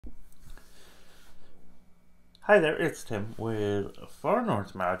Hi there, it's Tim with Far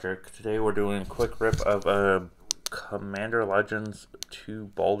North Magic. Today we're doing a quick rip of Commander Legends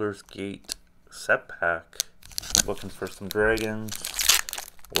 2 Baldur's Gate set pack. Looking for some dragons,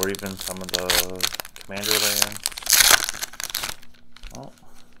 or even some of the Commander lands. Oh,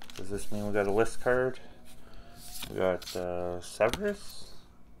 does this mean we got a list card? We got Severus,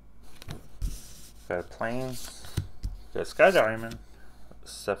 got a Plains, got Sky Diamond,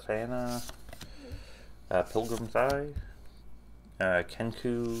 Savannah, Pilgrim's Eye,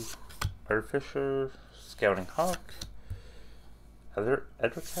 Kenku Artificer, Scouting Hawk,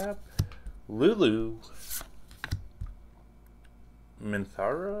 Edricap, Lulu,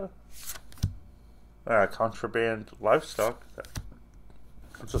 Minthara, Contraband Livestock.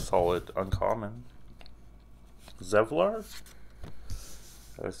 That's a solid uncommon. Zevlar.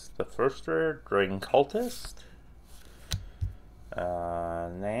 That's the first rare. Dragon Cultist.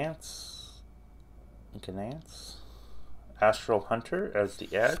 Nance. Astral Hunter as the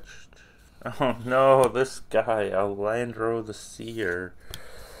Edged. Oh no, this guy, Alandro the Seer.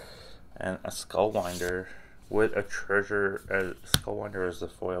 And a Skullwinder with a treasure, Skullwinder as the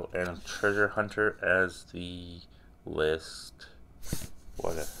foil, and a Treasure Hunter as the list.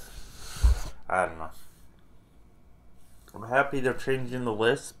 I don't know. I'm happy they're changing the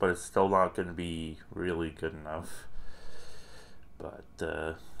list, but it's still not going to be really good enough. But,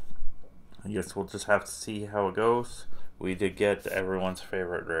 I guess we'll just have to see how it goes. We did get everyone's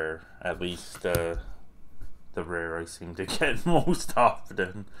favorite rare, at least the rare I seem to get most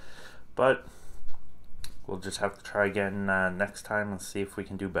often. But we'll just have to try again next time and see if we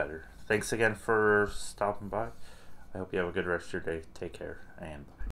can do better. Thanks again for stopping by. I hope you have a good rest of your day. Take care, and bye.